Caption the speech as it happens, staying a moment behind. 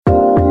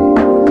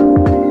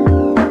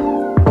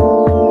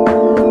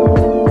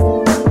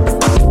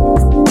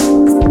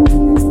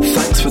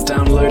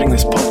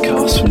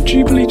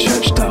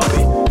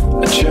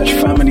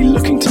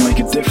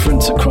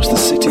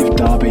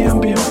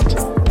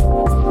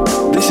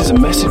a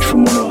message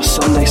from one of our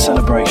Sunday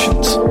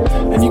celebrations,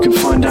 and you can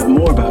find out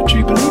more about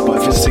Jubilee by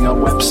visiting our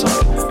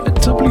website at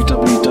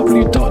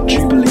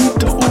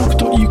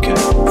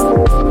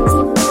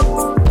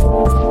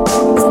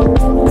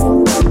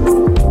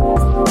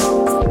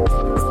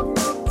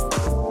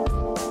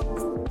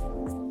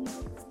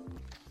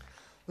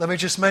Let me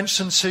just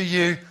mention to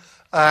you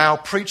our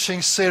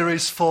preaching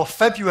series for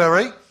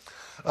February,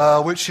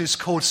 which is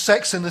called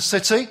Sex in the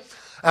City,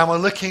 and we're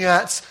looking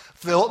at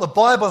what the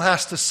Bible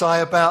has to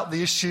say about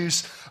the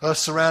issues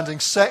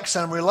surrounding sex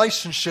and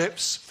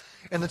relationships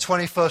in the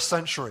 21st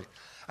century.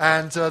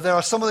 And there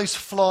are some of these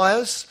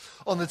flyers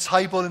on the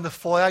table in the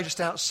foyer just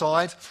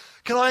outside.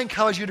 Can I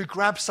encourage you to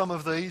grab some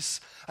of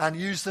these and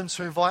use them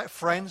to invite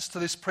friends to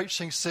this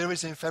preaching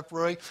series in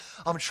February?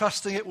 I'm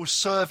trusting it will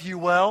serve you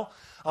well.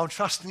 I'm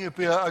trusting it'll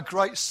be a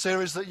great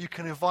series that you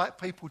can invite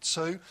people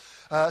to.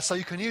 So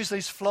you can use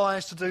these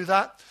flyers to do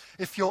that.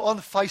 If you're on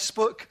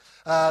Facebook,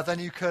 then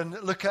you can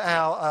look at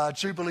our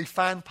Jubilee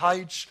fan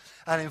page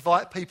and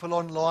invite people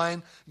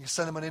online. You can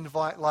send them an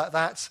invite like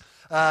that.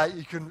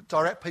 You can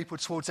direct people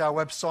towards our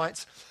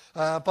website.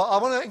 But I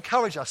want to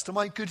encourage us to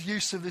make good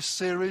use of this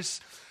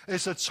series.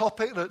 It's a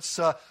topic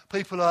that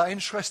people are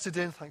interested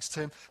in. Thanks,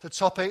 Tim. The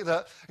topic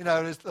that,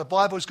 the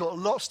Bible's got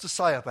lots to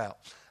say about.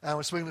 And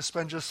we're going to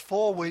spend just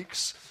 4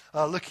 weeks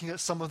looking at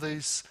some of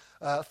these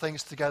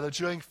things together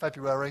during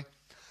February.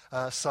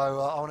 So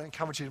I want to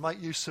encourage you to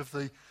make use of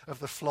the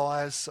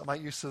flyers,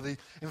 make use of the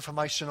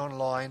information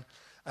online,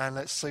 and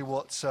let's see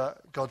what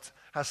God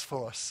has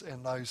for us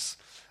in those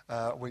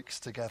weeks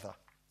together.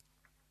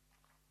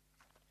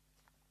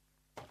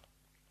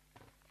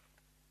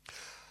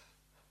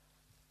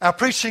 Our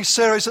preaching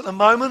series at the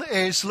moment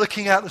is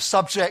looking at the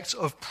subject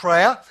of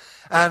prayer.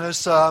 And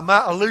as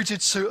Matt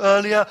alluded to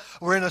earlier,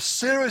 we're in a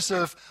series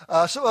of,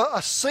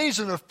 a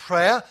season of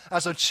prayer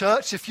as a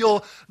church. If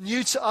you're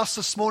new to us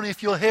this morning,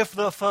 if you're here for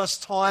the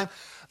first time,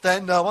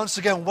 then once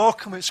again,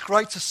 welcome. It's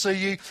great to see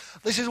you.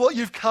 This is what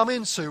you've come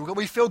into.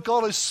 We feel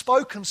God has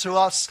spoken to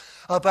us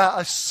about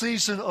a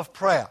season of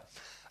prayer.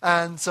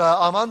 And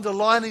I'm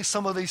underlining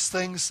some of these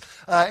things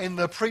in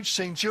the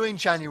preaching during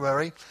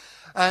January.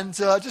 And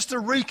just to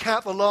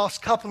recap the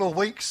last couple of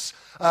weeks,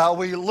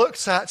 we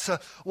looked at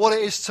what it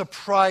is to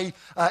pray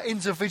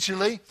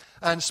individually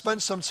and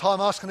spent some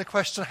time asking the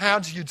question, how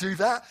do you do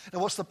that?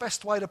 And what's the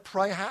best way to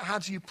pray? How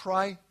do you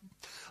pray?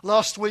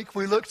 Last week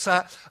we looked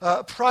at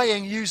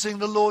praying using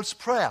the Lord's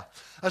Prayer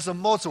as a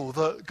model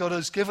that God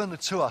has given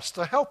to us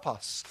to help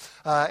us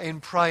in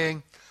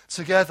praying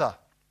together.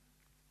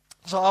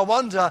 So I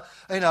wonder,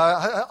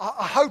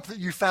 I hope that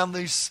you found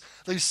these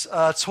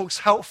talks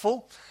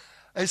helpful.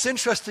 It's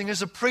interesting,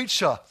 as a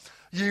preacher,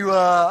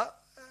 the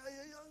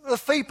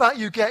feedback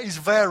you get is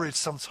varied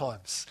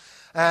sometimes.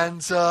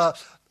 And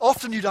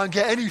often you don't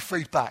get any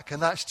feedback, and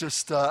that's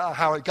just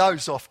how it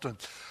goes often.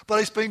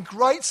 But it's been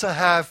great to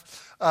have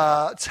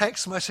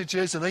text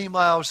messages and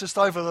emails just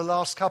over the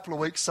last couple of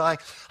weeks saying,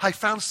 hey,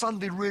 found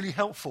Sunday really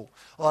helpful.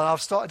 Or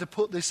I've started to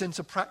put this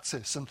into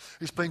practice, and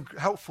it's been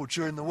helpful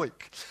during the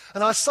week.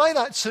 And I say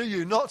that to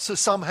you not to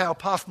somehow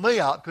puff me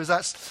up, because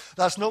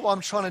that's not what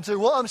I'm trying to do.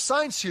 What I'm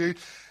saying to you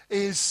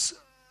is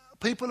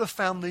people have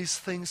found these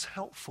things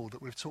helpful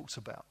that we've talked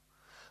about.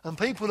 And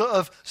people that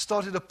have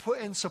started to put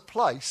into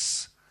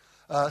place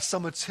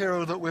some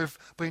material that we've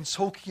been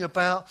talking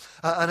about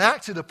and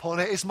acted upon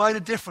it, it's made a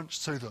difference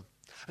to them.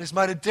 And it's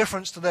made a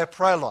difference to their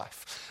prayer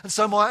life. And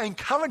so my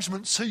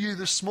encouragement to you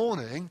this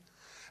morning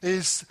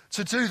is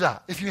to do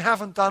that, if you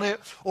haven't done it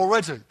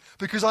already.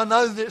 Because I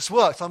know that it's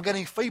worked. I'm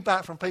getting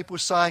feedback from people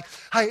saying,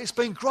 hey, it's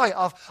been great.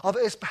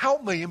 It's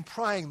helped me in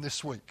praying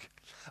this week.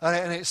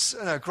 And it's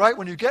great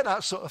when you get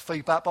that sort of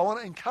feedback, but I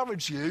want to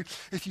encourage you,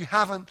 if you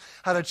haven't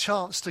had a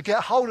chance to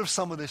get hold of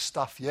some of this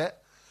stuff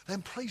yet,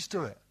 then please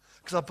do it.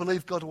 Because I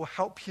believe God will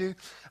help you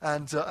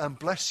and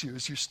bless you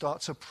as you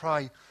start to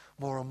pray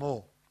more and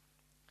more.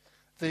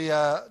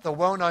 The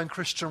well-known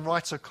Christian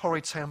writer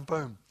Corrie ten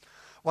Boom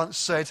once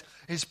said,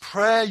 is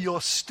prayer your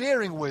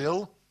steering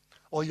wheel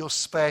or your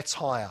spare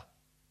tyre?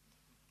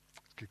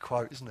 Good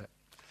quote, isn't it?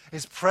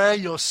 Is prayer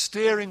your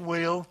steering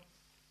wheel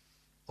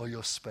or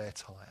your spare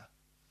tyre?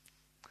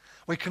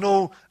 We can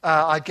all,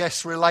 I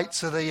guess, relate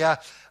to the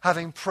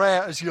having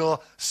prayer as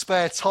your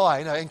spare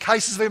tyre. In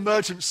cases of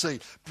emergency,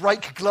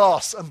 break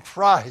glass and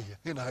pray.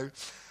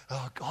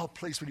 Oh God,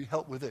 please, will you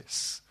help with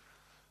this?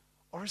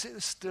 Or is it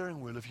the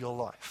steering wheel of your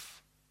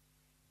life?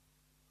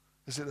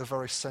 Is it the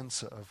very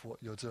centre of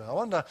what you're doing? I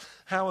wonder,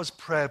 how has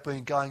prayer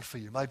been going for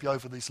you? Maybe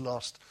over these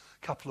last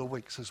couple of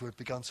weeks as we've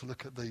begun to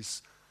look at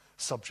these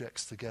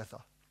subjects together.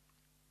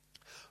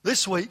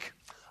 This week,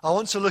 I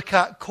want to look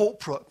at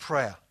corporate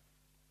prayer.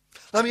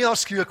 Let me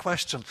ask you a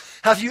question.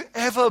 Have you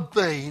ever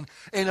been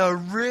in a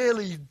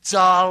really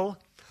dull,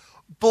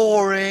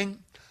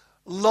 boring,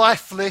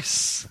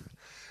 lifeless,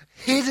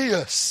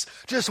 hideous,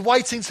 just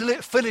waiting till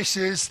it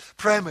finishes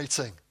prayer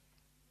meeting?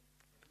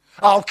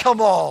 Oh, come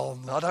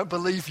on, I don't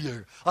believe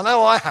you. I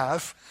know I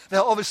have.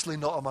 Now, obviously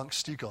not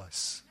amongst you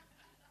guys.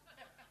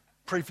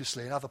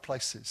 Previously in other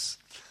places.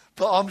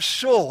 But I'm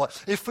sure,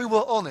 if we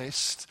were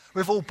honest,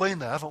 We've all been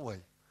there, haven't we?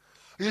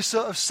 You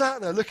sort of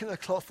sat there looking at the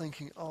clock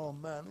thinking, oh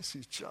man, this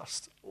is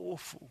just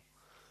awful.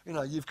 You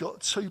know, you've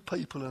got 2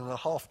 people and a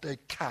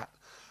half-dead cat,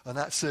 and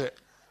that's it.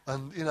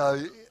 And, you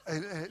know,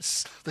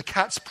 it's the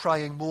cat's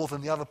praying more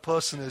than the other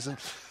person is. And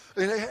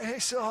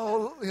it's,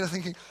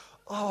 thinking,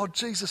 oh,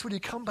 Jesus, will you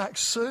come back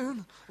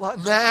soon? Like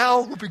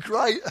now would be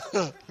great.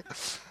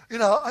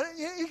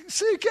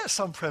 You get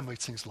some prayer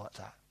meetings like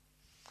that.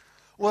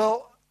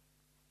 Well,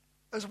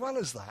 as well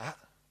as that,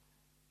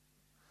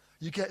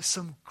 you get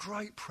some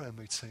great prayer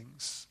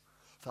meetings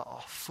that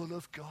are full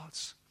of God,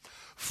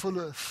 full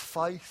of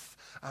faith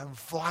and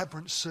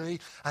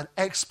vibrancy and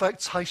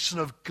expectation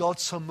of God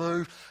to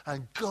move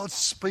and God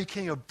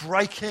speaking and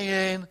breaking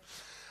in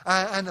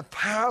and the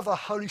power of the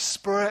Holy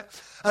Spirit.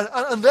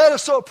 And they're the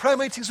sort of prayer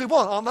meetings we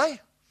want, aren't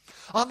they?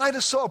 Aren't they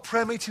the sort of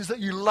prayer meetings that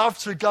you love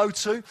to go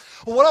to?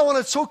 Well, what I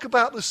want to talk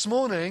about this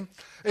morning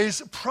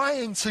is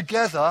praying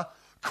together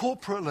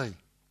corporately.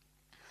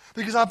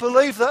 Because I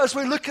believe that as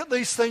we look at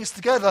these things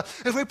together,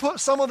 if we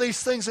put some of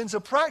these things into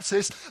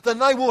practice, then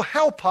they will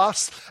help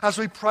us as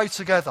we pray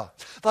together.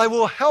 They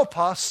will help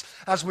us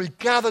as we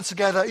gather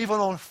together, even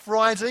on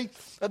Friday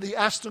at the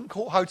Aston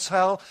Court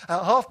Hotel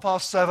at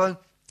 7:30.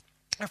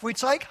 If we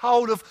take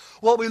hold of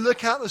what we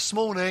look at this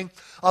morning,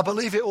 I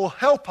believe it will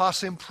help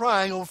us in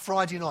praying on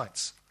Friday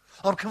nights.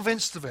 I'm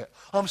convinced of it.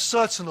 I'm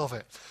certain of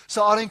it.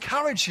 So I'd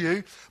encourage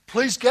you,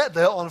 please get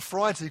there on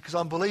Friday because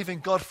I'm believing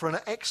God for an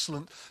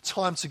excellent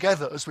time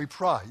together as we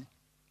pray.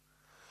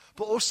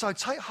 But also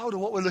take hold of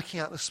what we're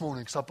looking at this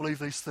morning because I believe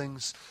these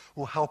things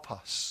will help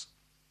us.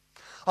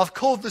 I've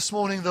called this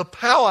morning the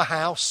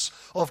powerhouse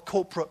of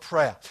corporate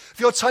prayer. If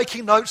you're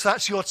taking notes,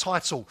 that's your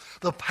title,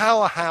 the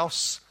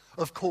powerhouse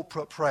of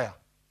corporate prayer.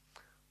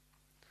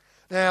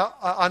 Now,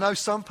 I know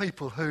some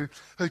people who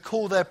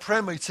call their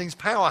prayer meetings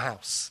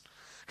powerhouse.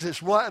 Because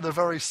it's right at the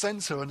very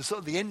centre and sort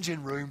of the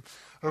engine room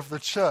of the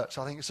church.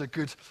 I think it's a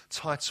good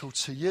title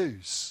to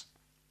use.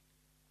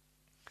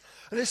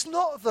 And it's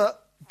not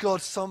that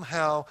God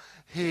somehow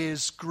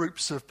hears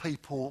groups of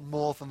people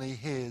more than he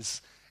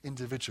hears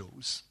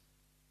individuals.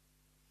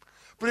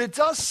 But it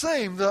does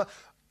seem that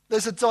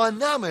there's a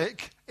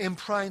dynamic in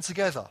praying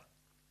together.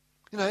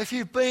 You know, if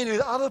you've been with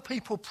other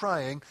people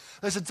praying,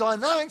 there's a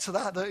dynamic to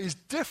that is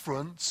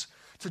different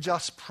to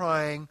just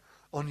praying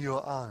on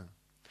your own.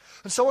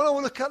 And so what I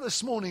want to look at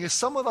this morning is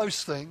some of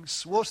those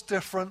things. What's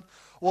different?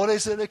 What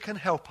is it that can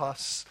help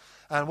us?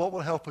 And what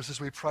will help us as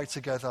we pray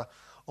together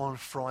on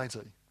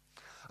Friday?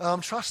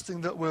 I'm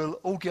trusting that we'll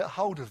all get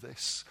hold of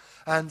this.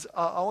 And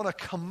I want to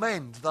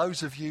commend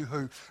those of you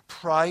who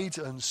prayed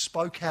and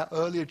spoke out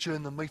earlier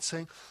during the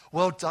meeting.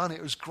 Well done.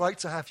 It was great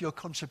to have your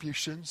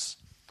contributions.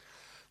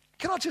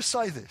 Can I just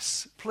say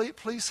this?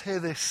 Please hear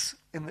this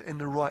in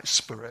the right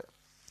spirit.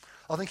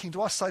 I'm thinking,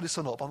 do I say this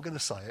or not? But I'm going to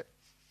say it.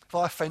 If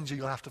I offend you,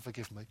 you'll have to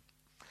forgive me.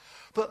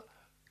 But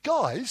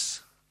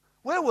guys,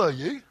 where were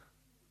you?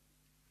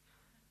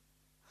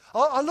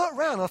 I looked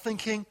around, I'm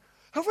thinking,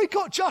 have we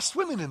got just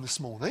women in this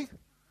morning?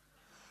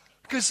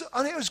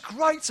 And it was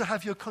great to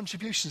have your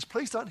contributions.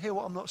 Please don't hear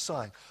what I'm not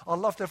saying. I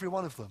loved every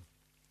one of them.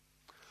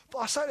 But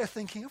I sat there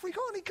thinking, have we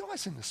got any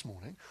guys in this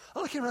morning?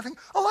 I look around and think,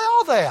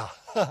 oh, they are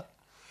there.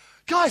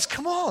 Guys,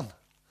 come on.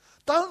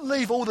 Don't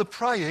leave all the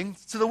praying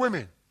to the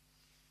women.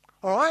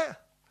 All right?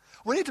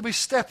 We need to be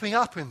stepping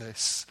up in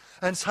this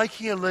and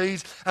taking a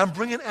lead and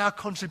bringing our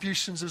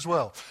contributions as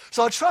well.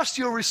 So I trust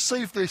you'll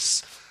receive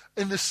this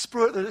in the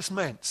spirit that it's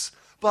meant.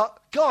 But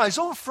guys,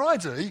 on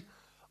Friday,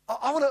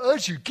 I want to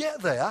urge you,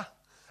 get there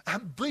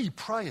and be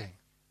praying.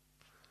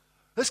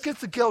 Let's give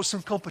the girls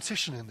some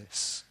competition in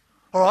this.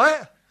 All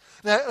right?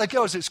 Now,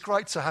 girls, it's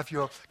great to have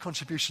your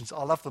contributions.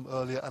 I loved them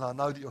earlier, and I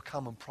know that you'll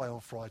come and pray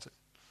on Friday.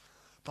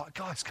 But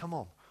guys, come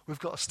on. We've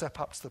got to step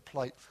up to the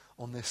plate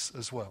on this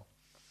as well.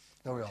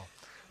 There we are.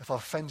 If I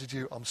offended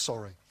you, I'm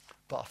sorry.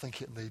 But I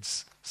think it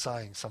needs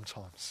saying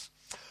sometimes.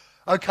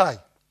 Okay.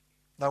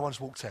 No one's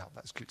walked out.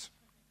 That's good.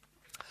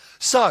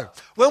 So,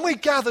 when we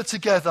gather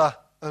together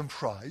and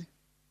pray,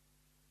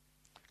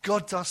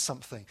 God does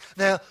something.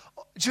 Now,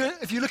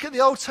 if you look at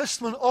the Old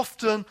Testament,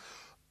 often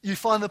you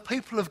find the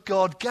people of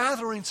God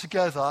gathering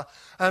together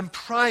and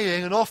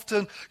praying and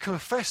often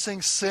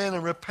confessing sin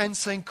and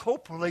repenting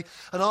corporately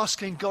and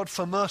asking God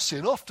for mercy.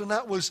 And often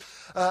that was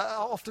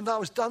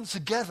done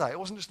together. It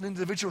wasn't just an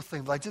individual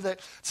thing. They did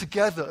it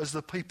together as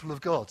the people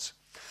of God.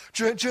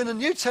 During the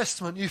New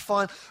Testament, you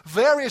find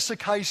various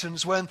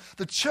occasions when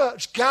the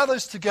church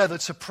gathers together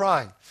to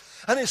pray.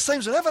 And it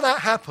seems whenever that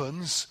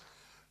happens,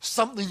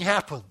 something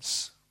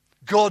happens.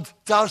 God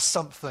does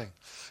something.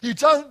 You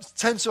don't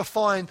tend to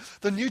find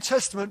the New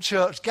Testament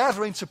church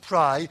gathering to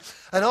pray,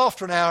 and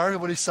after an hour,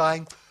 everybody's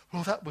saying,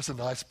 well, that was a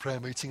nice prayer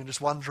meeting, and just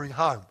wandering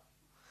home.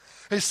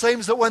 It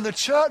seems that when the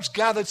church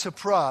gathered to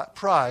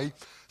pray,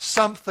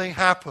 something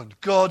happened.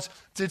 God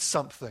did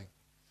something.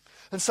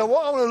 And so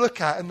what I want to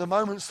look at in the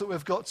moments that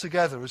we've got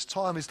together, as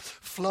time is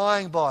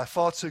flying by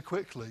far too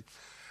quickly,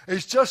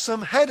 is just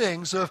some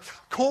headings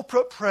of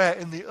corporate prayer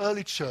in the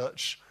early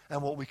church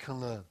and what we can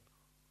learn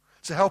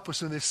to help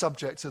us in this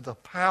subject of the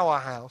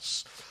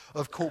powerhouse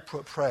of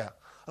corporate prayer.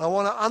 And I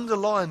want to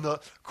underline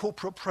that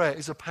corporate prayer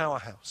is a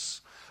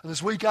powerhouse. And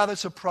as we gather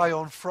to pray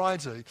on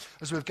Friday,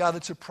 as we've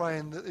gathered to pray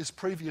in this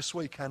previous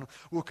week, and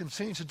we'll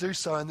continue to do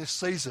so in this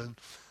season,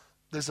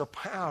 there's a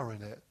power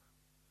in it.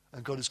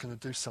 And God is going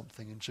to do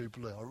something in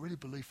Jubilee. I really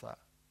believe that.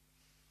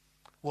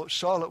 What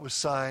Charlotte was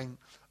saying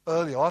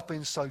earlier, I've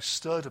been so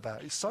stirred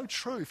about. It's so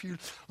true. If you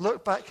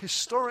look back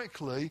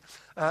historically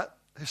at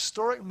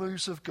historic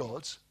moves of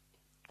God,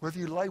 whether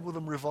you label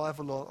them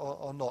revival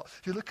or not,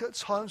 if you look at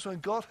times when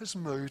God has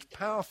moved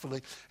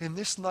powerfully in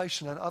this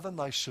nation and other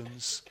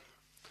nations,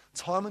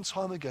 time and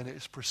time again it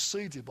is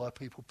preceded by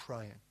people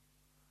praying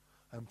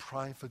and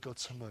praying for God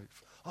to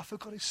move. I feel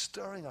God is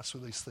stirring us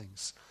with these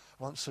things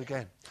once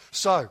again.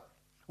 So,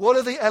 what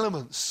are the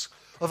elements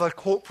of a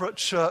corporate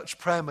church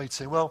prayer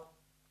meeting? Well,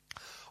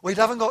 we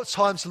haven't got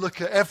time to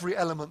look at every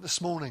element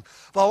this morning,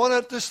 but I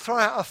want to just throw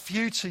out a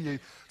few to you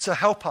to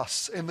help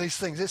us in these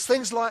things. It's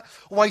things like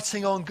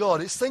waiting on God.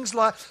 It's things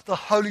like the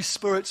Holy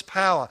Spirit's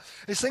power.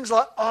 It's things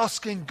like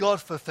asking God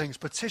for things,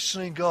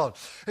 petitioning God.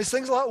 It's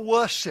things like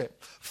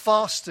worship,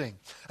 fasting,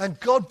 and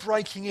God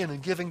breaking in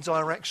and giving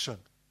direction.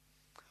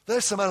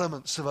 There's some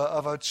elements of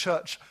a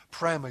church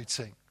prayer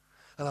meeting,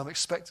 and I'm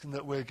expecting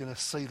that we're going to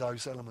see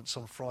those elements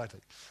on Friday.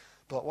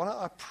 But why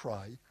don't I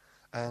pray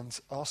and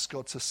ask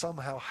God to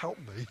somehow help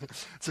me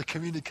to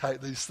communicate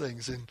these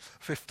things in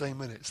 15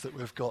 minutes that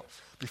we've got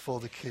before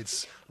the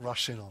kids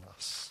rush in on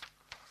us.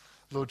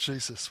 Lord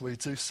Jesus, we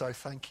do so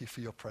thank you for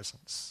your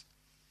presence.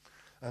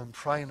 And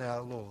pray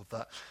now, Lord,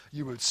 that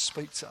you would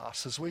speak to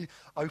us as we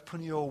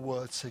open your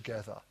word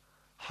together.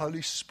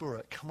 Holy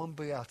Spirit, come and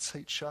be our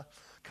teacher.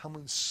 Come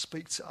and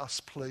speak to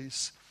us,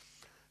 please.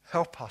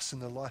 Help us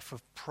in the life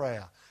of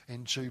prayer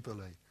in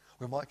Jubilee.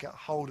 We might get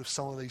hold of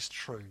some of these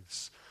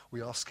truths.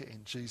 We ask it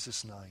in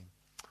Jesus' name.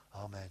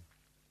 Amen.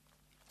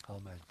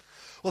 Amen.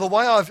 Well, the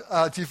way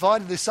I've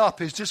divided this up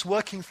is just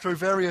working through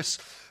various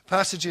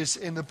passages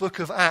in the book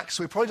of Acts.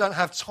 We probably don't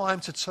have time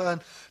to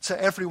turn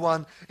to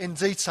everyone in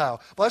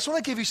detail. But I just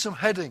want to give you some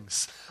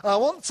headings. I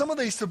want some of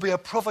these to be a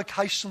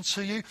provocation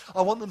to you.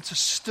 I want them to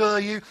stir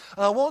you.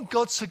 And I want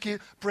God to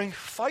bring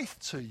faith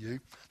to you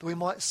that we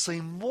might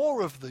see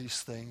more of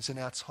these things in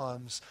our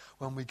times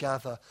when we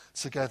gather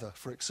together.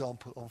 For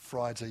example, on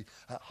Friday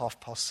at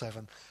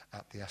 7:30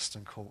 at the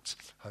Aston Court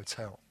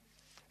Hotel,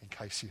 in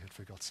case you had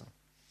forgotten.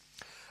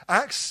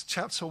 Acts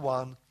chapter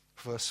 1,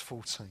 verse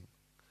 14.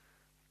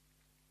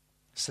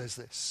 Says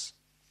this.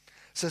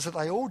 It says that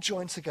they all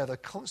joined together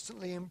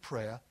constantly in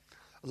prayer,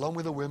 along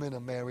with the women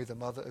and Mary, the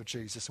mother of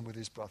Jesus, and with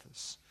his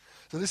brothers.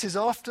 So this is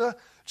after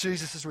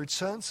Jesus has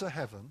returned to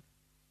heaven.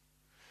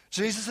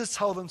 Jesus has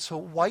told them to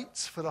wait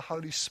for the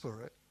Holy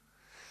Spirit.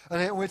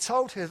 And we're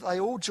told here that they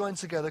all joined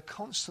together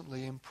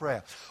constantly in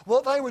prayer.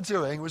 What they were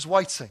doing was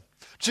waiting.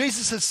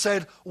 Jesus had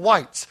said,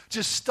 wait,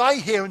 just stay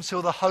here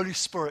until the Holy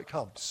Spirit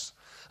comes.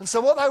 And so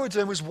what they were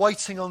doing was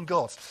waiting on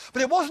God.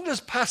 But it wasn't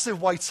just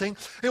passive waiting.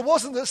 It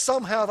wasn't that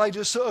somehow they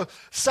just sort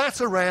of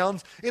sat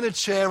around in a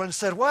chair and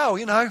said, well,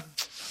 you know,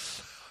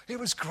 it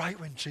was great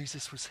when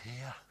Jesus was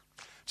here.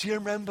 Do you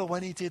remember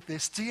when he did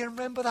this? Do you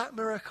remember that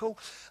miracle?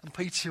 And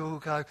Peter will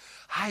go,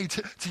 hey,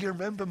 do you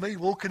remember me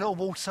walking on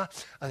water?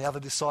 And the other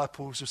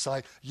disciples will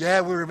say,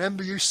 yeah, we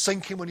remember you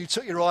sinking when you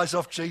took your eyes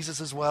off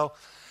Jesus as well.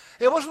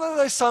 It wasn't that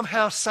they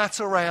somehow sat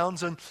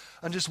around and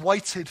just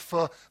waited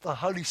for the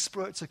Holy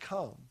Spirit to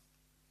come.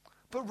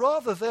 But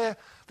rather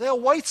their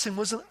waiting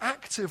was an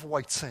active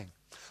waiting.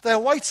 Their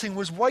waiting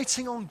was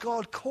waiting on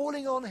God,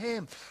 calling on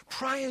him,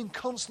 praying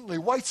constantly,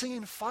 waiting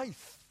in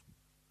faith.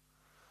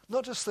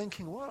 Not just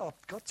thinking, well,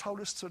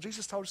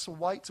 Jesus told us to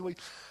wait.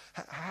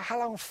 How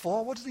long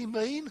for? What does he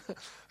mean?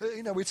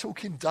 You know, we're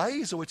talking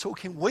days or we're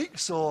talking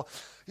weeks or,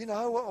 you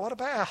know, what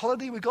about our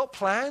holiday we got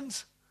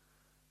planned?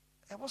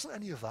 It wasn't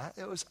any of that.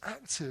 It was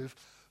active,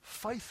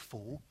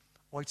 faithful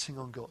waiting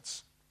on God.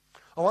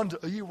 I wonder,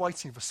 are you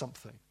waiting for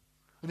something?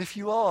 And if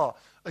you are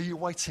you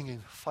waiting in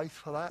faith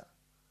for that?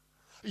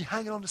 Are you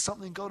hanging on to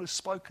something God has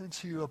spoken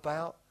to you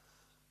about?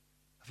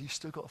 Have you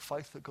still got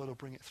faith that God will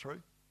bring it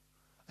through?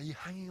 Are you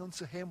hanging on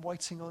to him,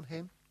 waiting on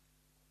him?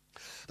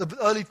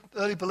 The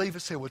early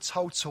believers here were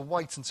told to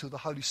wait until the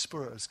Holy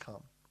Spirit has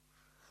come.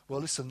 Well,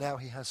 listen, now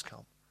he has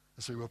come,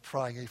 as we were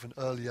praying even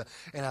earlier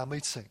in our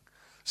meeting.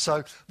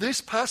 So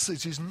this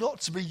passage is not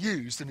to be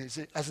used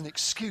as an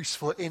excuse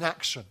for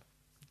inaction.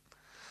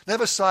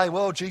 Never say,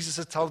 well, Jesus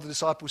had told the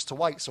disciples to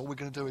wait, so all we're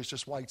going to do is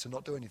just wait and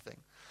not do anything.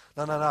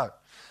 No.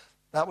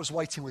 That was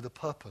waiting with a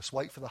purpose.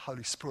 Wait for the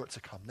Holy Spirit to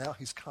come. Now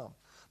he's come.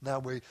 Now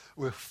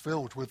we're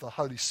filled with the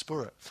Holy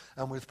Spirit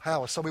and with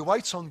power. So we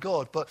wait on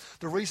God, but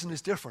the reason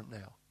is different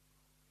now.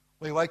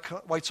 We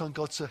wait on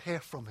God to hear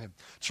from him,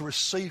 to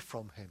receive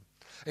from him,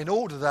 in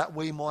order that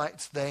we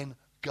might then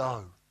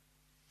go.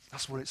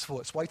 That's what it's for.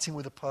 It's waiting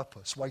with a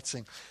purpose,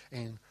 waiting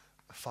in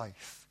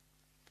faith.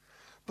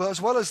 But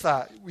as well as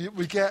that,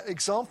 we get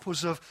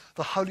examples of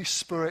the Holy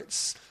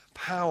Spirit's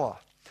power.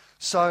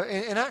 So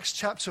in Acts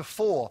chapter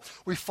 4,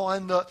 we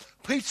find that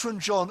Peter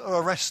and John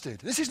are arrested.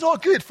 This is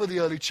not good for the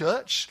early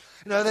church.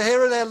 You know, they're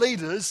here are their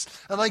leaders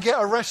and they get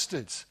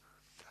arrested.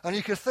 And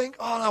you could think,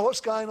 oh no,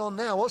 what's going on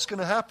now? What's going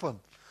to happen?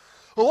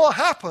 Well, what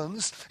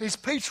happens is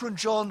Peter and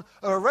John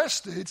are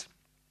arrested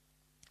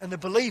and the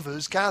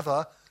believers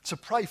gather to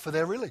pray for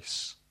their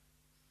release.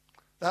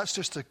 That's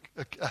just a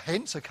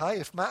hint, okay?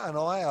 If Matt and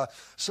I are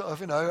sort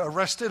of,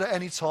 arrested at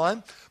any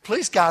time,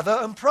 please gather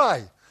and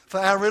pray for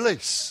our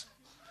release.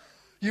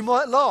 You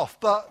might laugh,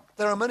 but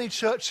there are many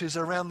churches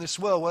around this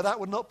world where that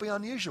would not be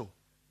unusual.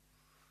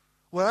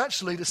 Where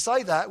actually to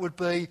say that it would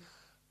be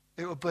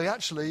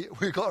actually,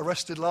 we got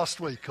arrested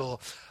last week, or,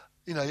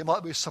 it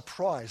might be a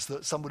surprise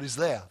that somebody's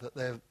there, that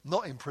they're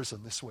not in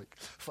prison this week.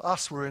 For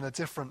us, we're in a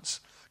different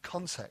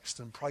context,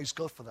 and praise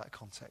God for that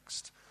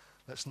context.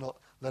 Let's not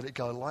let it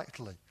go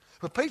lightly.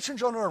 But Peter and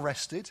John are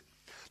arrested.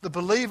 The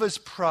believers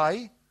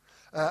pray,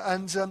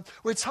 and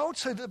we're told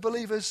to the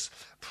believers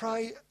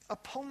pray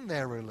upon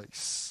their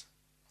release.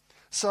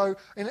 So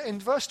in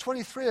verse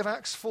 23 of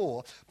Acts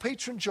 4,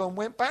 Peter and John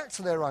went back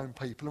to their own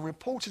people and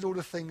reported all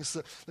the things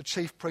that the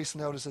chief priests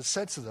and elders had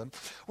said to them.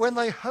 When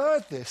they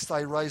heard this,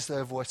 they raised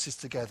their voices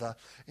together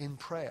in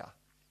prayer.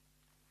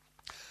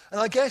 And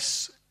I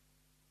guess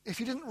if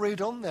you didn't read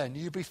on then,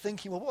 you'd be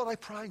thinking, well, what are they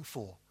praying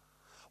for?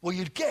 Well,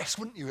 you'd guess,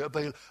 wouldn't you? It'd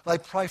be they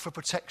pray for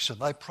protection.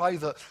 They pray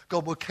that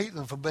God will keep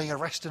them from being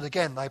arrested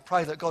again. They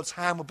pray that God's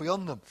hand will be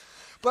on them.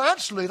 But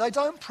actually, they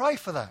don't pray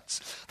for that.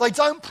 They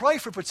don't pray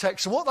for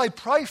protection. What they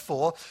pray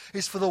for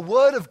is for the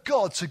word of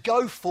God to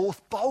go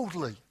forth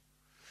boldly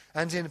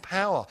and in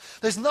power.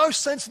 There's no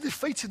sense of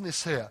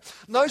defeatedness here.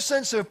 No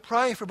sense of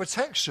praying for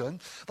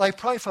protection. They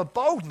pray for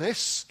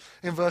boldness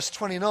in verse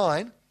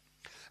 29.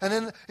 And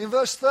then in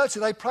verse 30,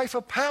 they pray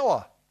for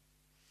power.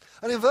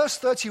 And in verse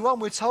 31,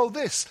 we're told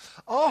this.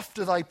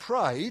 After they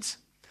prayed,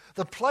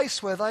 the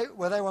place where they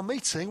were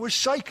meeting was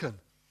shaken.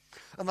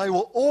 And they were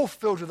all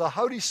filled with the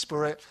Holy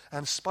Spirit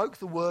and spoke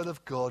the word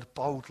of God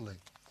boldly.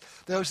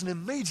 There was an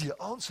immediate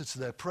answer to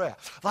their prayer.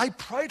 They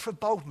prayed for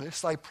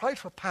boldness, they prayed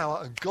for power,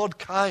 and God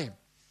came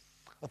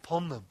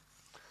upon them.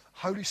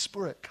 Holy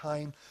Spirit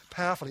came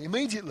powerfully,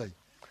 immediately.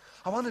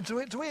 I wonder,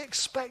 do we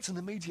expect an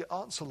immediate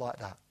answer like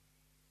that?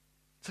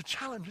 It's a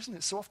challenge, isn't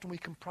it? So often we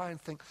can pray and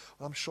think,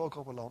 well, I'm sure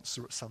God will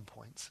answer at some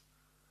point.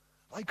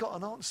 They got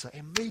an answer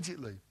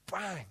immediately.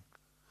 Bang!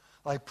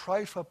 They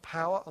prayed for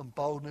power and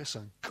boldness,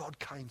 and God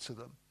came to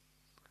them.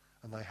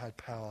 And they had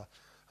power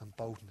and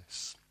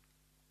boldness.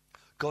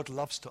 God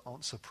loves to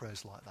answer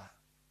prayers like that.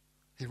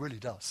 He really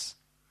does.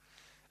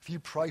 If you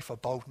pray for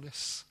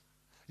boldness,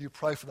 you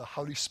pray for the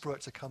Holy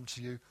Spirit to come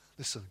to you,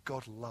 listen,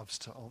 God loves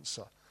to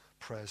answer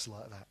prayers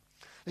like that.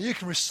 And you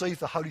can receive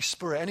the Holy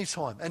Spirit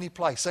anytime, any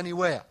place,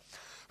 anywhere.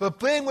 But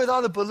being with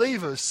other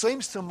believers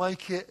seems to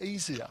make it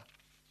easier.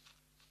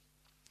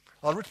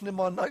 I've written in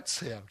my notes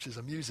here, which is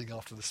amusing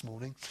after this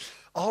morning,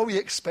 are we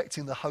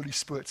expecting the Holy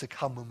Spirit to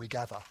come when we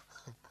gather?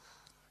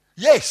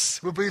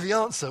 Yes, would be the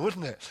answer,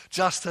 wouldn't it?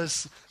 Just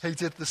as he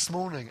did this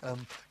morning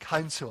and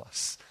came to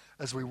us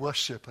as we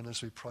worship and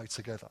as we pray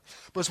together.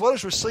 But as well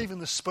as receiving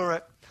the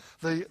Spirit,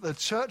 the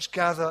church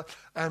gather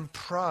and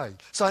pray.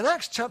 So in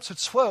Acts chapter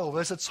 12,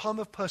 there's a time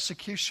of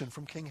persecution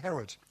from King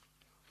Herod.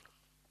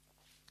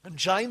 And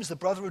James, the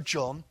brother of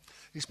John,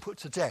 is put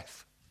to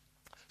death.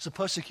 So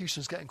persecution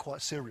is getting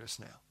quite serious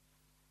now.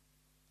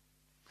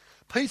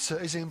 Peter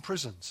is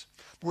imprisoned.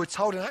 But we're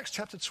told in Acts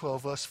chapter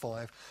 12, verse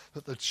 5,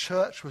 that the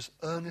church was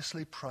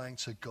earnestly praying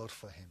to God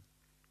for him.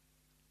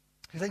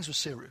 Things were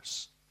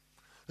serious.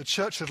 The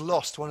church had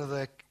lost one of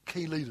their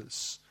key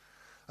leaders.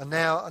 And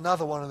now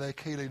another one of their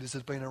key leaders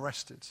had been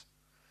arrested.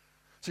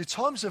 See,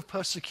 times of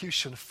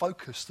persecution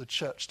focus the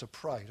church to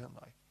pray, don't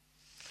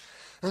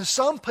they? And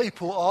some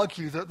people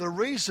argue that the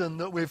reason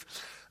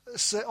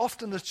that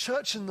often the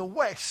church in the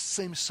West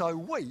seems so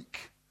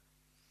weak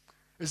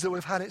is that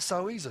we've had it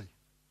so easy.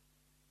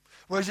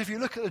 Whereas if you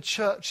look at the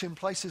church in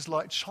places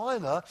like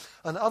China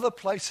and other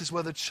places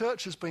where the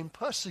church has been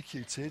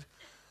persecuted,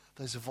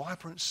 there's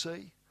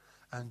vibrancy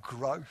and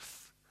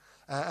growth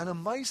and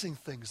amazing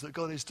things that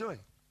God is doing.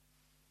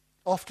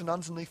 Often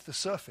underneath the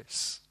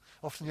surface.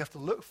 Often you have to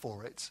look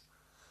for it.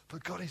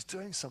 But God is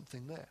doing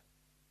something there.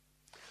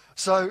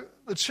 So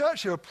the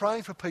church here are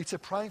praying for Peter,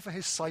 praying for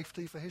his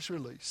safety, for his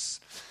release.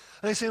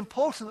 And it's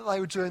important that they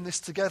were doing this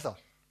together.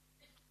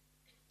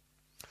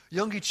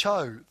 Yonggi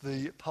Cho,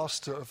 the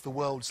pastor of the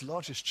world's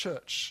largest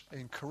church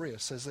in Korea,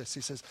 says this.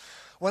 He says,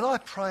 when I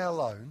pray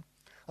alone,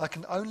 I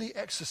can only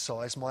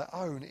exercise my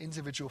own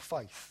individual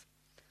faith.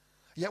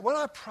 Yet when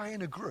I pray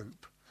in a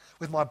group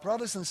with my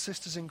brothers and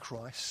sisters in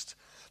Christ,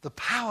 the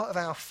power of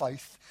our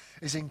faith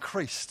is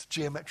increased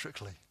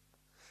geometrically.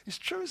 It's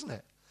true, isn't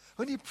it?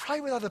 When you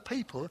pray with other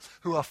people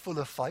who are full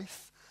of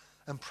faith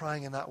and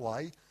praying in that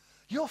way,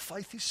 your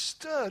faith is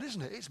stirred,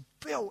 isn't it? It's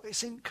built,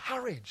 it's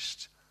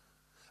encouraged,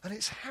 and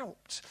it's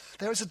helped.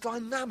 There is a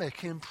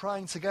dynamic in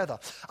praying together.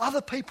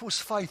 Other people's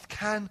faith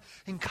can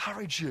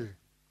encourage you.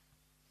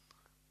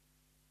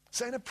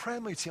 So in a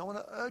prayer meeting, I want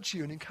to urge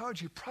you and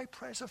encourage you, pray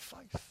prayers of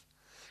faith.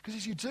 Because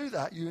as you do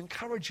that, you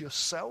encourage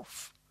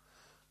yourself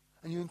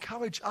and you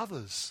encourage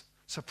others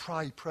to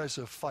pray prayers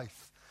of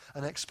faith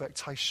and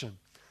expectation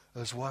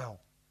as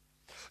well.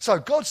 So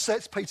God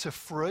sets Peter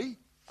free,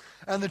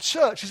 And the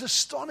church is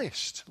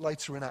astonished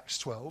later in Acts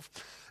 12.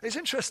 It's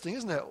interesting,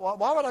 isn't it?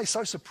 Why were they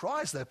so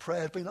surprised their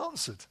prayer had been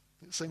answered?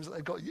 It seems that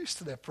they got used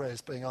to their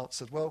prayers being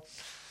answered. Well,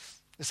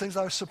 it seems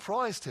they were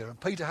surprised here. And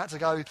Peter had to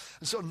go and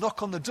sort of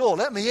knock on the door.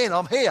 Let me in,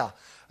 I'm here.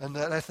 And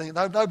they think,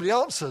 no, nobody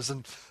answers.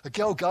 And a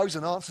girl goes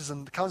and answers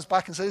and comes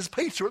back and says,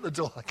 Peter at the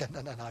door. Again,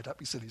 no, don't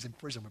be silly. He's in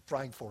prison. We're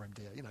praying for him,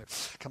 dear.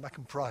 Come back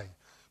and pray.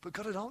 But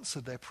God had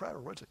answered their prayer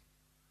already.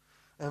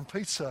 And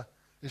Peter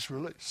is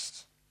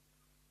released.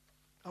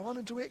 I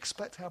wonder, do we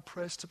expect our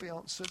prayers to be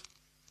answered?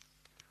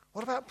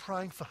 What about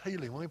praying for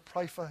healing? When we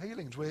pray for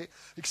healing, do we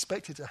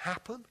expect it to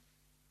happen?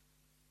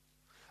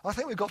 I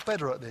think we've got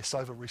better at this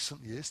over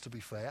recent years, to be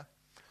fair.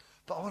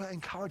 But I want to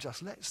encourage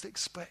us, let's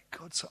expect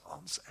God to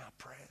answer our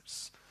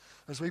prayers.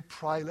 As we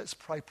pray, let's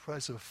pray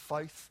prayers of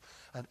faith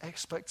and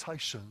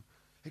expectation,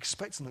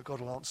 expecting that God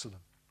will answer them.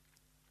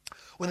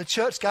 When the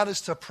church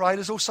gathers to pray,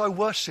 there's also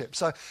worship.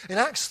 So in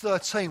Acts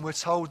 13, we're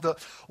told that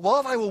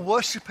while they were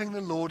worshipping the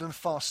Lord and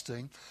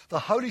fasting, the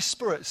Holy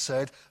Spirit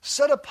said,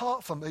 set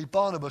apart for me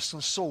Barnabas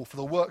and Saul for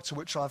the work to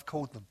which I have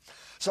called them.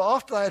 So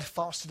after they had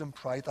fasted and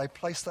prayed, they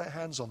placed their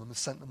hands on them and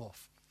sent them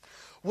off.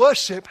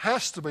 Worship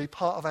has to be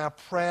part of our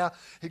prayer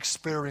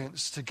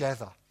experience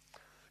together.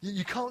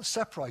 You can't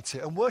separate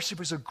it. And worship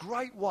is a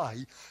great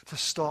way to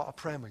start a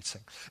prayer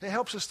meeting. It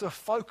helps us to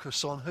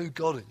focus on who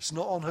God is,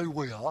 not on who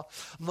we are,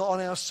 not on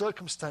our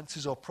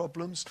circumstances or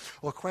problems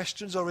or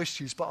questions or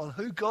issues, but on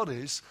who God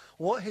is,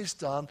 what He's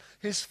done,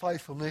 His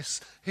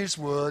faithfulness, His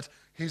word,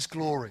 His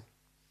glory.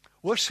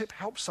 Worship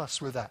helps us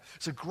with that.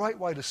 It's a great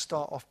way to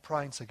start off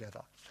praying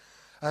together.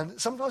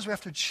 And sometimes we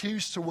have to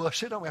choose to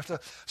worship, don't we? We have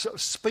to sort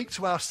of speak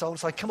to our soul and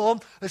say, come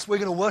on, we're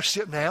going to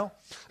worship now.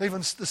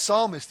 Even the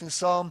psalmist in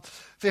Psalm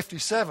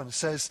 57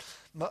 says,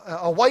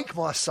 awake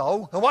my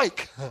soul,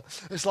 awake.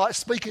 It's like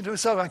speaking to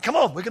himself, going, come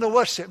on, we're going to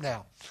worship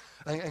now.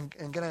 And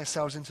get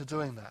ourselves into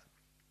doing that.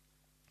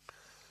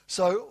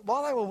 So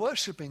while they were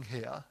worshipping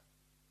here,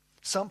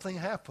 something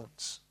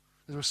happens.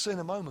 As we'll see in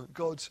a moment,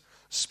 God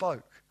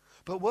spoke.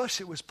 But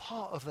worship was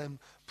part of them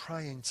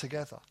praying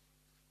together.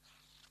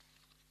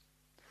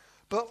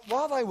 But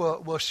while they were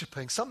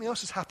worshipping, something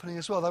else is happening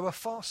as well. They were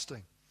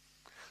fasting.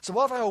 So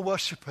while they were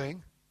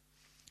worshipping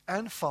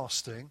and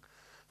fasting,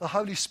 the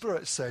Holy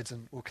Spirit said,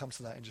 and we'll come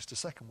to that in just a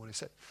second, what He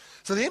said.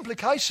 So the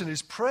implication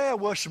is prayer,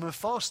 worship, and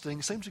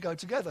fasting seem to go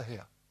together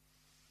here.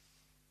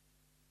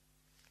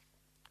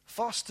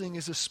 Fasting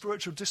is a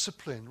spiritual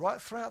discipline right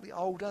throughout the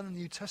Old and the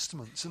New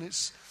Testaments, and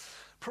it's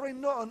probably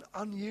not an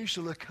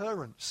unusual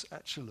occurrence,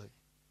 actually.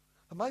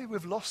 And maybe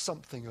we've lost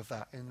something of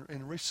that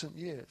in recent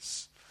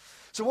years.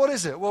 So what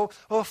is it? Well,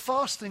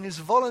 fasting is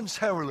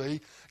voluntarily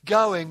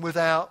going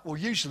without, well,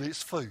 usually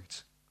it's food,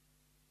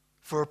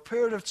 for a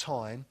period of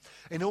time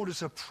in order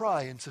to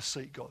pray and to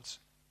seek God.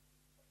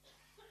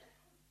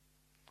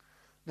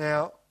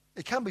 Now,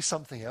 it can be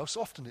something else.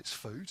 Often it's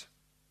food.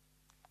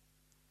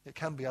 It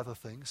can be other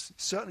things.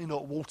 It's certainly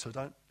not water.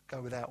 Don't go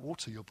without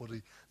water. Your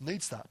body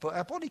needs that. But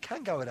our body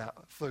can go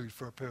without food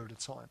for a period of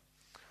time,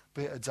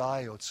 be it a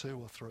day or 2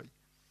 or 3.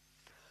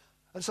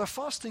 And so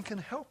fasting can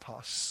help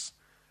us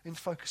in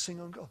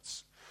focusing on God.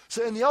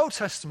 So in the Old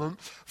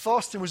Testament,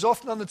 fasting was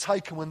often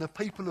undertaken when the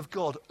people of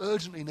God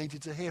urgently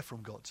needed to hear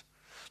from God.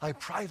 They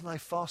prayed and they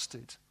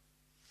fasted.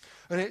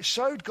 And it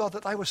showed God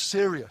that they were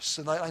serious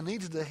and they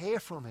needed to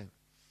hear from Him.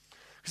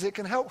 Because it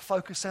can help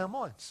focus our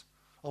minds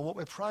on what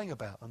we're praying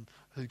about and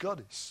who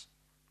God is.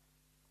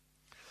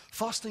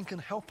 Fasting can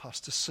help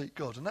us to seek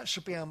God, and that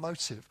should be our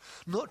motive.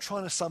 Not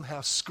trying to somehow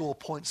score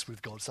points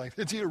with God, saying,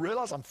 do you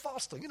realize I'm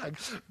fasting?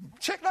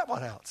 Check that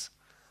one out.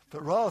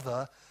 But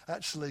rather,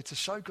 actually, to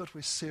show God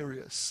we're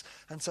serious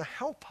and to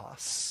help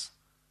us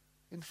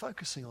in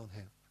focusing on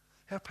Him.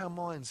 Help our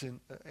minds in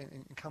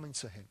coming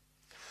to Him.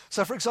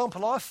 So, for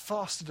example, I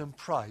fasted and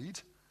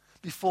prayed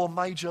before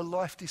major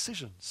life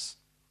decisions.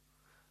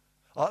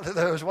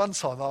 There was one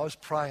time I was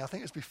praying, I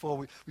think it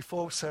was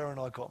before Sarah and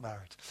I got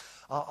married.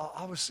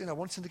 I was,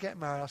 wanting to get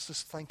married. I was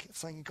just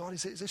thinking, God,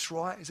 is this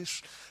right?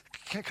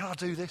 Can I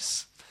do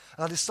this?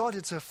 And I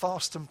decided to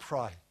fast and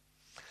pray.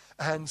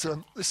 And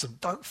listen,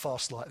 don't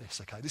fast like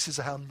this, okay? This is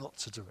how not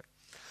to do it.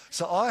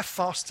 So I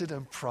fasted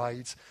and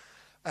prayed,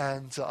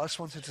 and I just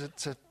wanted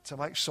to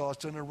make sure I was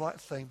doing the right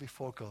thing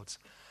before God.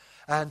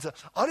 And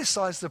I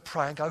decided to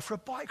pray and go for a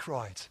bike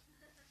ride.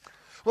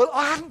 Well,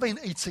 I hadn't been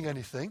eating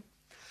anything,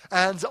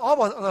 and I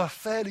went on a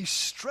fairly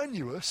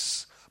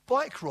strenuous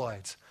bike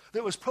ride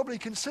that was probably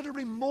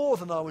considerably more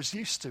than I was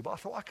used to, but I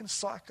thought I can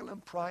cycle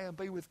and pray and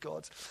be with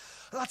God.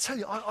 And I tell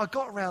you, I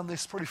got around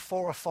this probably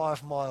 4 or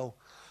 5 mile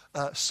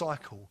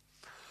cycle.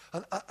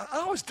 And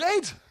I was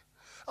dead.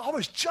 I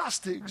was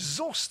just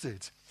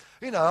exhausted.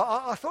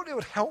 I thought it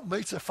would help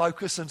me to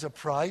focus and to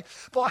pray,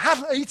 but I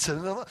hadn't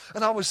eaten,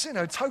 and I was,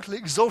 totally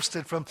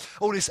exhausted from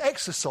all this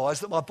exercise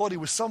that my body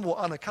was somewhat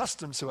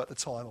unaccustomed to at the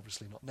time.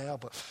 Obviously not now,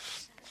 but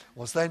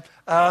was then.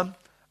 And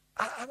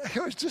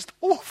it was just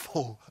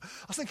awful. I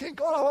was thinking,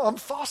 God, I'm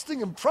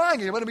fasting and praying.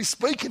 You're going to be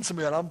speaking to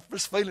me, and I'm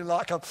just feeling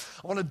like I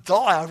want to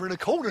die over in a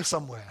corner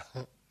somewhere.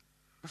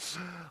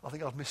 I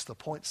think I've missed the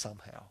point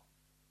somehow.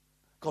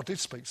 God did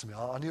speak to me.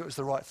 I knew it was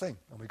the right thing,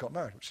 and we got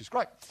married, which is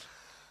great.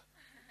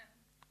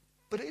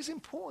 But it is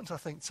important, I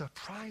think, to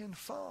pray and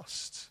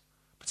fast,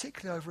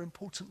 particularly over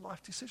important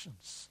life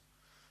decisions.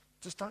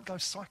 Just don't go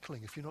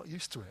cycling if you're not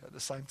used to it at the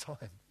same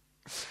time.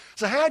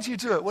 So how do you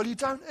do it? Well, you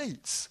don't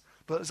eat.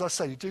 But as I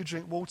say, you do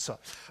drink water.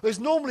 It's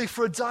normally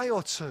for a day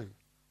or two.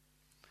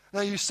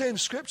 Now, you see in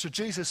Scripture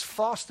Jesus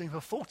fasting for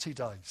 40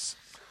 days.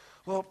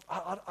 Well,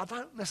 I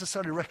don't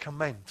necessarily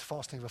recommend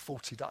fasting for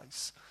 40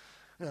 days.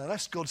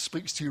 Unless God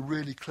speaks to you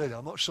really clearly,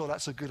 I'm not sure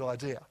that's a good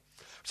idea.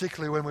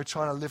 Particularly when we're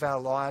trying to live our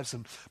lives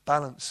and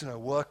balance,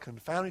 work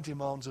and family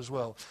demands as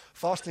well.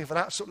 Fasting for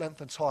that sort of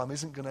length of time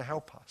isn't going to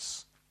help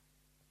us.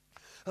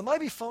 And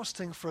maybe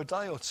fasting for a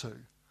day or two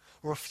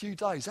or a few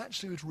days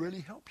actually would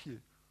really help you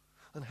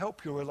and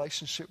help your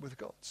relationship with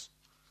God.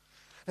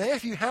 Now,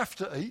 if you have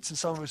to eat, and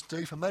some of us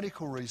do for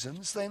medical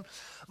reasons, then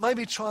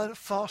maybe try and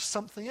fast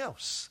something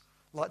else,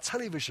 like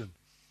television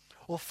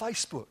or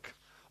Facebook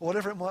or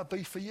whatever it might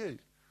be for you.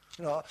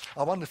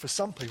 I wonder for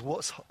some people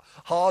what's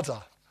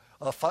harder,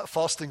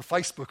 fasting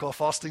Facebook or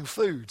fasting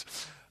food.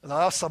 And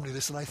I asked somebody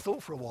this and they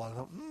thought for a while, and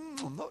I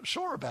thought, I'm not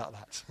sure about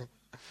that.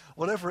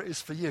 Whatever it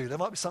is for you, there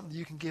might be something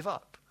you can give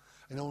up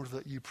in order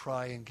that you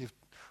pray and give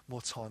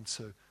more time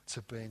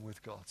to being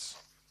with God.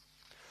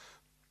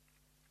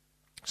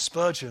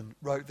 Spurgeon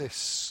wrote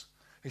this.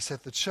 He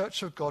said, the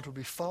church of God would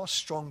be far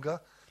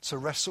stronger to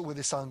wrestle with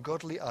this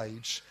ungodly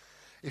age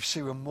if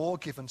she were more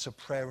given to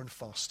prayer and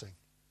fasting.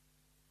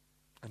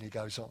 And he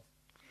goes on.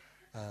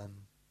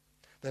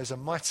 There's a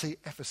mighty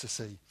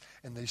efficacy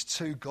in these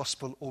two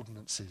gospel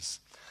ordinances.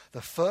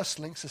 The first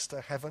links us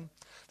to heaven.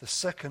 The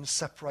second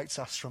separates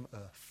us from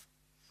earth.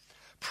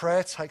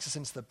 Prayer takes us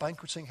into the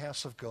banqueting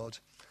house of God.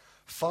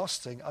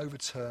 Fasting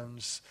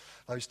overturns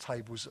those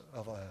tables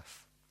of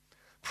earth.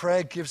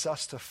 Prayer gives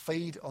us to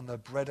feed on the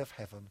bread of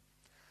heaven,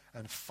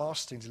 and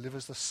fasting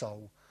delivers the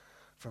soul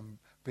from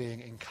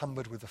being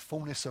encumbered with the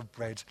fullness of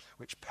bread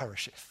which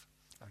perisheth.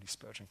 Only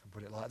Spurgeon can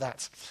put it like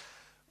that.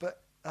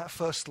 But that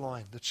first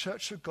line, the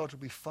church of God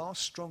would be far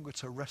stronger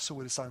to wrestle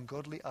with its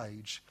ungodly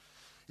age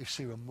if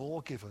she were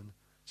more given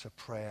to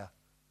prayer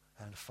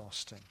and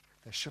fasting.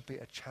 There should be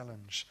a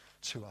challenge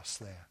to us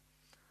there.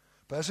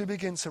 But as we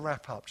begin to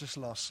wrap up, just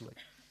lastly,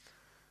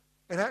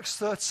 in Acts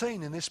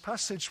 13, in this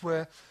passage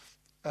where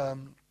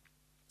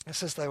it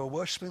says they were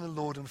worshipping the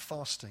Lord and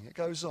fasting. It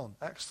goes on,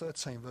 Acts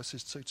 13,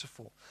 verses 2 to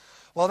 4.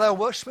 While they were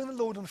worshipping the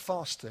Lord and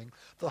fasting,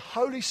 the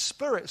Holy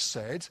Spirit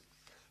said,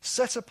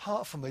 set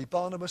apart for me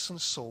Barnabas and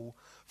Saul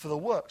for the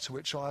work to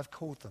which I have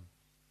called them.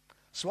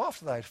 So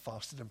after they had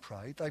fasted and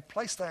prayed, they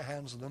placed their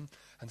hands on them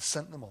and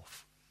sent them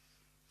off.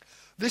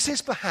 This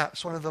is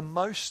perhaps one of the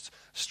most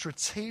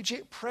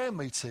strategic prayer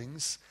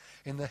meetings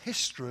in the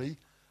history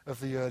of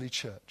the early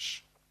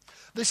church.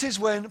 This is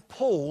when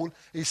Paul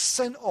is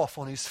sent off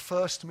on his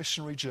first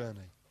missionary journey.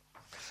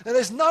 Now,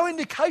 there's no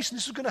indication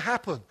this was going to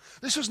happen.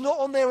 This was not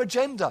on their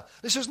agenda.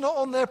 This was not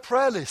on their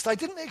prayer list. They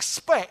didn't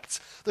expect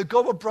that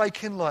God would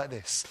break in like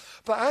this.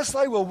 But as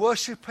they were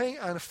worshipping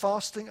and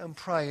fasting and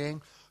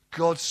praying,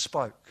 God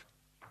spoke.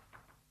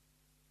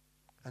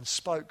 And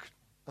spoke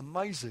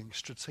amazing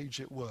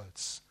strategic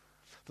words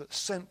that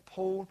sent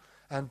Paul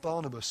and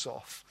Barnabas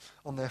off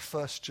on their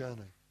first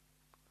journey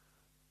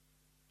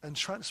and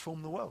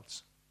transformed the world.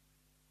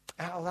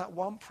 Out of that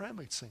one prayer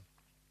meeting.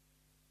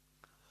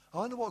 I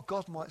wonder what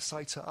God might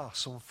say to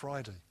us on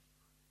Friday.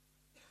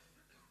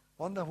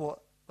 I wonder what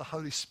the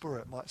Holy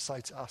Spirit might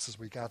say to us as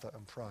we gather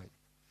and pray.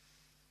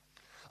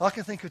 I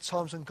can think of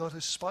times when God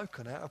has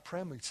spoken out of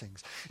prayer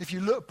meetings. If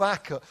you look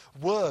back at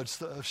words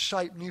that have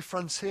shaped New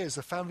Frontiers,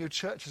 the family of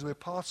churches we're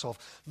part of,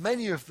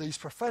 many of these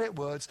prophetic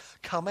words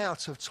come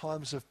out of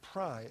times of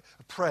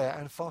prayer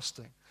and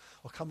fasting,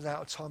 or comes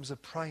out of times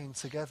of praying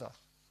together.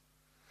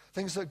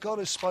 Things that God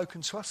has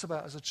spoken to us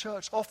about as a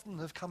church often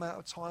have come out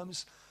of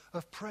times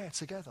of prayer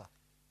together.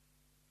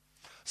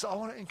 So I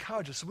want to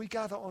encourage us, as we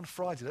gather on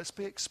Friday, let's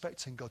be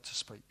expecting God to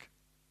speak.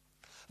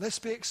 Let's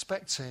be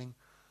expecting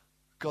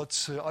God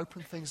to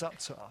open things up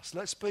to us.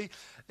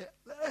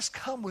 Let's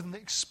come with an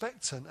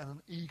expectant and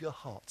an eager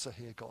heart to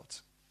hear God.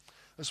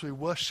 As we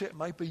worship,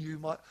 maybe you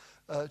might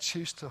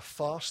choose to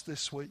fast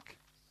this week.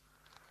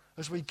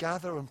 As we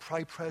gather and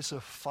pray prayers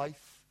of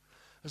faith,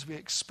 as we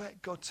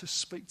expect God to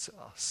speak to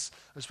us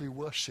as we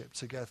worship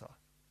together.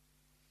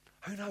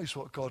 Who knows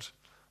what God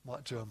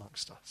might do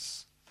amongst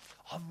us?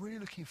 I'm really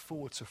looking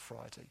forward to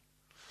Friday.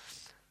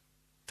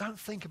 Don't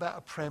think about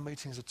a prayer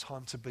meeting as a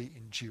time to be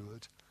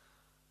endured,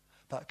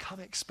 but come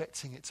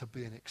expecting it to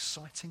be an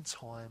exciting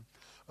time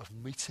of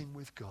meeting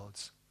with God,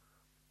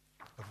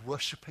 of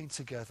worshipping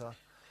together,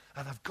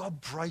 and of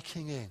God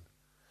breaking in,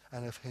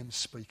 and of him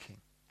speaking.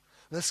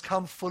 Let's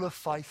come full of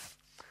faith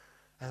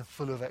and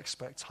full of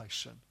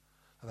expectation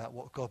about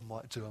what God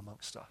might do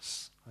amongst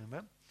us.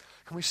 Amen?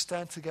 Can we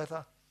stand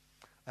together?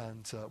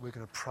 And we're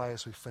going to pray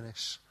as we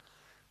finish.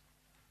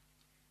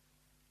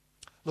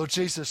 Lord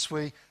Jesus,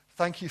 we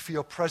thank you for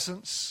your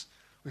presence.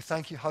 We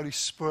thank you, Holy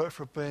Spirit,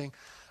 for being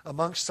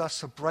amongst us,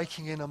 for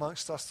breaking in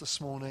amongst us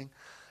this morning.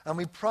 And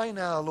we pray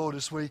now, Lord,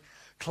 as we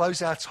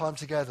close our time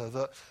together,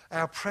 that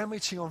our prayer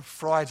meeting on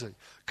Friday,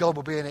 God,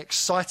 will be an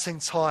exciting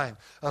time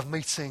of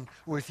meeting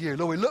with you.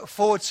 Lord, we look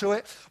forward to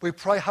it. We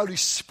pray, Holy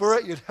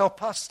Spirit, you'd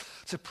help us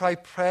to pray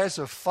prayers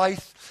of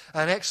faith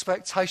and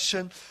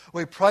expectation.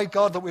 We pray,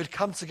 God, that we'd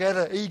come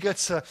together eager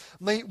to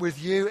meet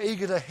with you,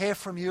 eager to hear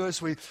from you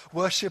as we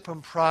worship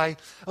and pray.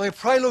 And we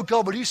pray, Lord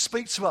God, would you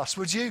speak to us?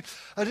 Would you,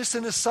 just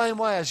in the same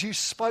way as you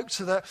spoke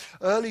to the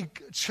early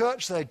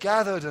church there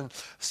gathered and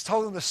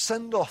told them to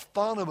send off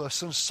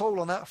Barnabas and Saul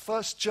on that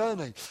first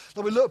journey,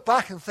 that we look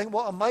back and think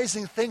what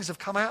amazing things have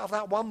come out of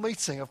that one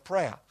meeting of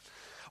prayer.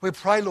 We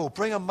pray, Lord,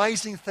 bring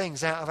amazing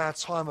things out of our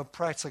time of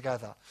prayer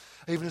together,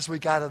 even as we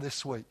gather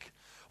this week.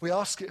 We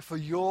ask it for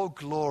your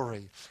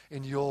glory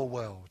in your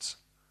world.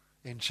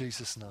 In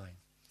Jesus' name,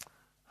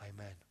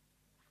 amen.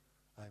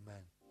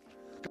 Amen.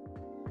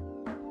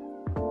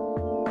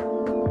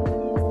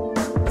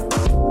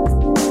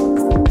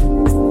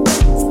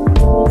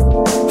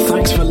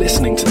 Thanks for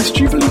listening to this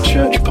Jubilee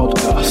Church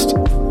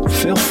podcast.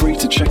 Feel free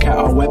to check out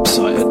our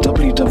website at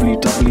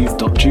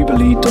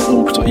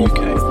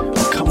www.jubilee.org.uk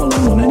or come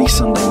along on any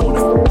Sunday morning.